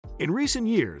In recent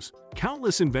years,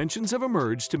 countless inventions have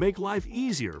emerged to make life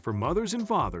easier for mothers and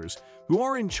fathers who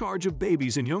are in charge of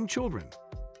babies and young children.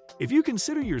 If you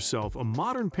consider yourself a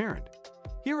modern parent,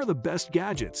 here are the best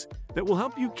gadgets that will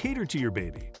help you cater to your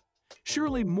baby.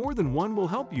 Surely more than one will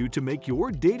help you to make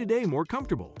your day-to-day more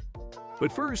comfortable.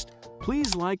 But first,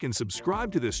 please like and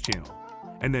subscribe to this channel,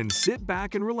 and then sit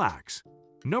back and relax.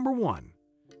 Number 1.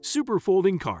 Super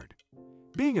Folding Cart.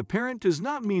 Being a parent does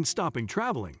not mean stopping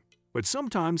traveling, but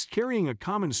sometimes carrying a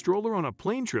common stroller on a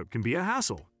plane trip can be a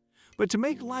hassle. But to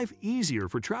make life easier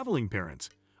for traveling parents,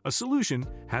 a solution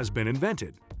has been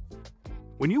invented.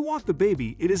 When you walk the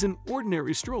baby, it is an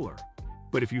ordinary stroller,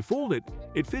 but if you fold it,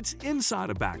 it fits inside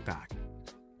a backpack.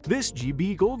 This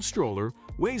GB Gold stroller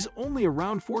weighs only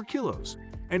around 4 kilos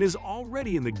and is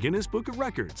already in the Guinness Book of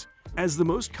Records as the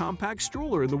most compact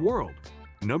stroller in the world.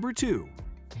 Number 2.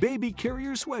 Baby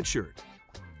Carrier Sweatshirt.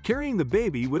 Carrying the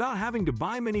baby without having to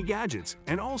buy many gadgets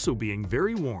and also being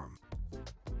very warm.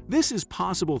 This is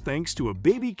possible thanks to a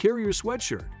baby carrier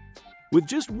sweatshirt. With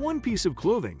just one piece of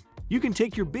clothing, you can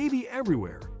take your baby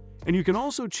everywhere, and you can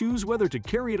also choose whether to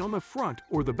carry it on the front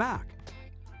or the back.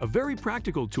 A very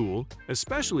practical tool,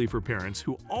 especially for parents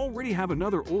who already have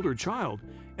another older child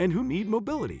and who need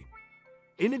mobility.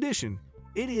 In addition,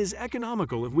 it is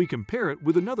economical if we compare it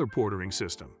with another portering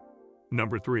system.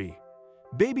 Number 3.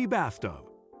 Baby Bathtub.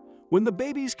 When the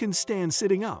babies can stand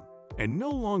sitting up and no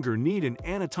longer need an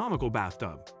anatomical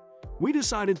bathtub, we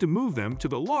decided to move them to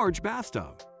the large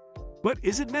bathtub. But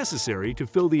is it necessary to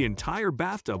fill the entire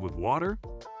bathtub with water?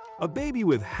 A baby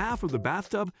with half of the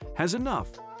bathtub has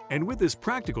enough, and with this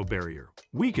practical barrier,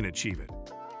 we can achieve it.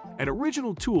 An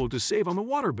original tool to save on the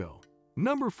water bill.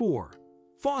 Number 4.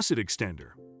 Faucet Extender.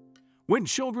 When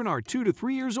children are 2 to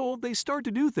 3 years old, they start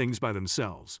to do things by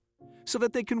themselves, so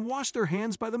that they can wash their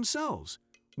hands by themselves.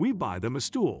 We buy them a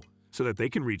stool so that they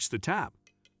can reach the tap,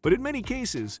 but in many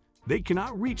cases, they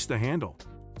cannot reach the handle.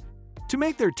 To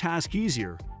make their task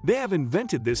easier, they have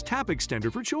invented this tap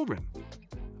extender for children.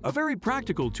 A very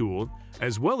practical tool,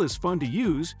 as well as fun to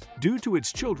use due to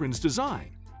its children's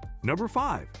design. Number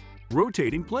 5.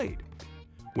 Rotating Plate.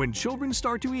 When children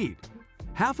start to eat,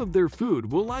 half of their food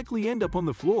will likely end up on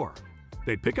the floor.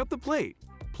 They pick up the plate,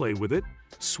 play with it,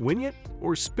 swing it,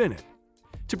 or spin it.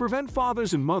 To prevent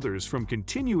fathers and mothers from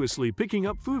continuously picking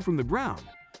up food from the ground,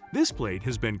 this plate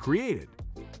has been created.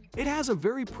 It has a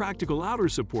very practical outer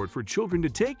support for children to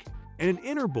take and an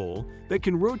inner bowl that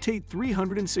can rotate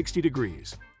 360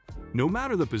 degrees. No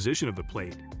matter the position of the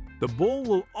plate, the bowl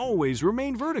will always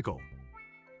remain vertical.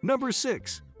 Number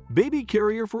 6. Baby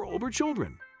Carrier for Older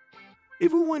Children.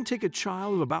 If we want to take a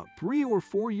child of about 3 or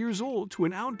 4 years old to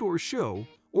an outdoor show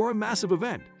or a massive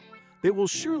event, they will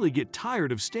surely get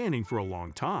tired of standing for a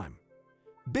long time.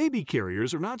 Baby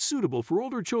carriers are not suitable for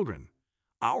older children.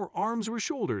 Our arms or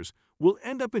shoulders will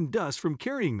end up in dust from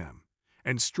carrying them,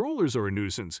 and strollers are a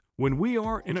nuisance when we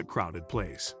are in a crowded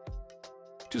place.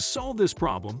 To solve this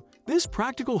problem, this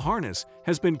practical harness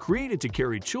has been created to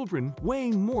carry children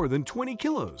weighing more than 20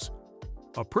 kilos.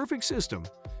 A perfect system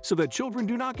so that children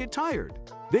do not get tired.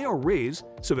 They are raised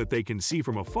so that they can see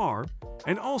from afar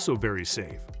and also very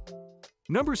safe.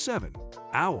 Number 7.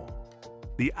 Owl.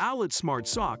 The Owlet Smart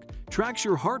Sock tracks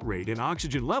your heart rate and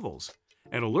oxygen levels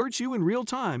and alerts you in real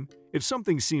time if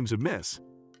something seems amiss.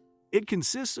 It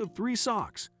consists of 3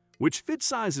 socks, which fit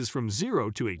sizes from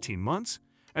 0 to 18 months,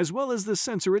 as well as the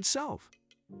sensor itself.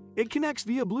 It connects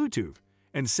via Bluetooth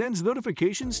and sends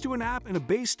notifications to an app and a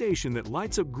base station that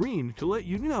lights up green to let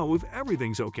you know if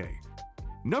everything's okay.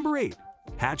 Number 8.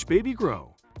 Hatch Baby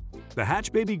Grow. The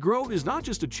Hatch Baby Grow is not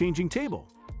just a changing table.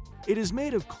 It is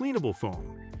made of cleanable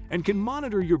foam and can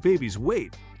monitor your baby's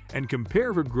weight and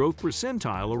compare her growth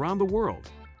percentile around the world.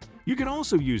 You can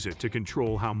also use it to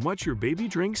control how much your baby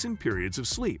drinks in periods of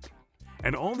sleep,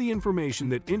 and all the information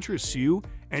that interests you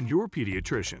and your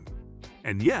pediatrician.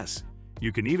 And yes,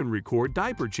 you can even record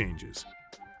diaper changes.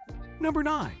 Number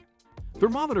 9.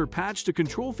 Thermometer Patch to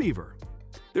control fever.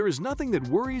 There is nothing that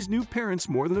worries new parents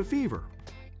more than a fever.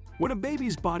 When a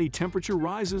baby's body temperature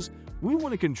rises, we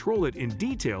want to control it in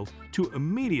detail to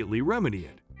immediately remedy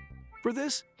it. For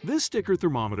this sticker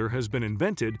thermometer has been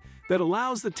invented that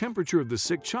allows the temperature of the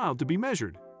sick child to be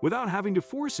measured without having to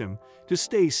force him to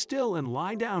stay still and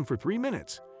lie down for 3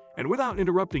 minutes, and without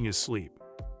interrupting his sleep.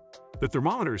 The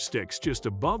thermometer sticks just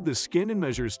above the skin and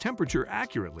measures temperature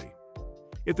accurately.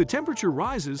 If the temperature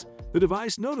rises, the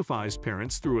device notifies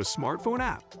parents through a smartphone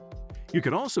app. You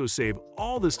can also save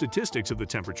all the statistics of the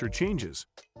temperature changes.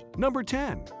 Number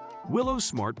 10. Willow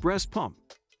Smart Breast Pump.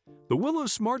 The Willow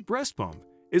Smart Breast Pump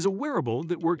is a wearable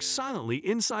that works silently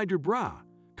inside your bra,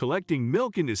 collecting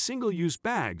milk into single-use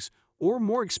bags or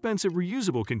more expensive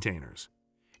reusable containers.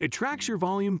 It tracks your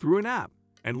volume through an app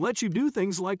and lets you do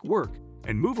things like work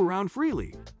and move around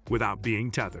freely without being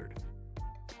tethered.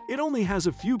 It only has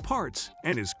a few parts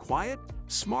and is quiet,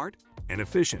 smart, and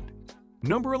efficient.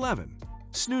 Number 11.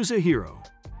 Snooze a Hero.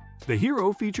 The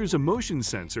Hero features a motion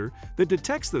sensor that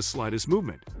detects the slightest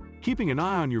movement, keeping an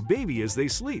eye on your baby as they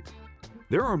sleep.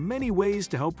 There are many ways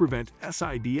to help prevent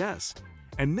SIDS,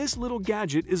 and this little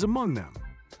gadget is among them.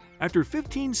 After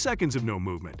 15 seconds of no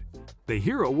movement, the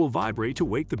Hero will vibrate to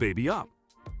wake the baby up.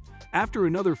 After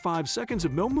another 5 seconds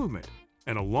of no movement,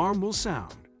 an alarm will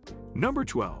sound. Number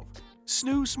 12.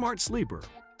 Snoo Smart Sleeper.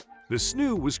 The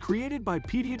Snoo was created by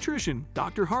pediatrician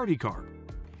Dr. Hardy Karp.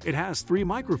 It has 3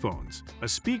 microphones, a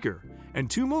speaker, and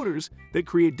 2 motors that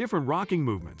create different rocking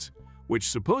movements, which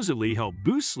supposedly help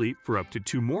boost sleep for up to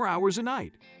 2 more hours a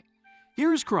night.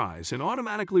 Hears cries and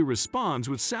automatically responds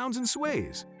with sounds and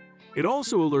sways. It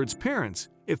also alerts parents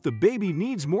if the baby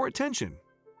needs more attention.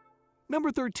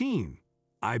 Number 13.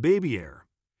 iBaby Air.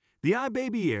 The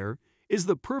iBaby Air is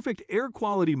the perfect air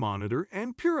quality monitor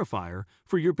and purifier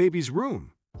for your baby's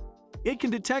room. It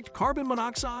can detect carbon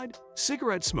monoxide,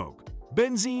 cigarette smoke,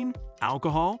 benzene,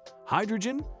 alcohol,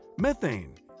 hydrogen,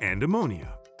 methane, and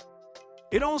ammonia.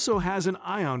 It also has an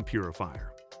ion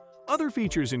purifier. Other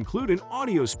features include an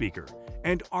audio speaker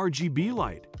and RGB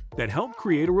light that help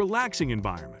create a relaxing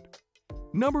environment.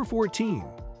 Number 14.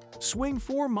 Swing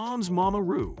 4Moms Mama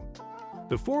Roo.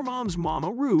 The 4Moms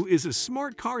Mama Roo is a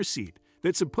smart car seat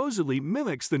that supposedly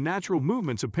mimics the natural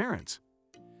movements of parents.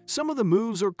 Some of the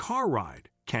moves are car ride,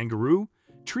 kangaroo,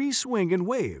 tree swing, and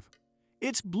wave.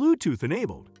 It's Bluetooth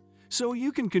enabled, so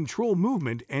you can control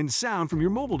movement and sound from your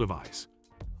mobile device.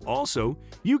 Also,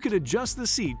 you can adjust the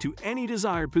seat to any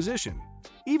desired position,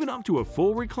 even up to a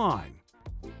full recline.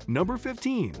 Number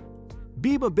 15.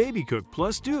 Biba Baby Cook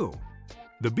Plus Duo.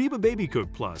 The Biba Baby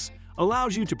Cook Plus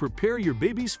allows you to prepare your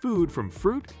baby's food from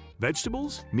fruit,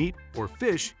 vegetables, meat, or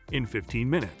fish in 15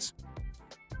 minutes.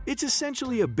 It's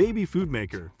essentially a baby food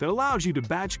maker that allows you to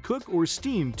batch cook or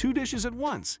steam 2 dishes at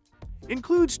once.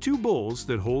 Includes 2 bowls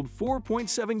that hold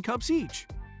 4.7 cups each.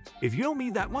 If you don't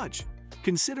need that much,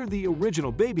 consider the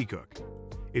original Baby Cook.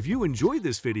 If you enjoyed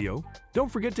this video,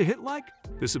 don't forget to hit like,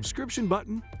 the subscription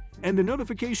button, and the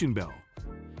notification bell.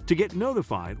 To get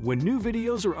notified when new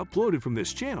videos are uploaded from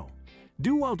this channel,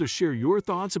 do well to share your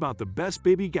thoughts about the best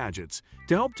baby gadgets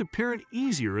to help to parent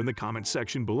easier in the comments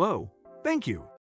section below. Thank you.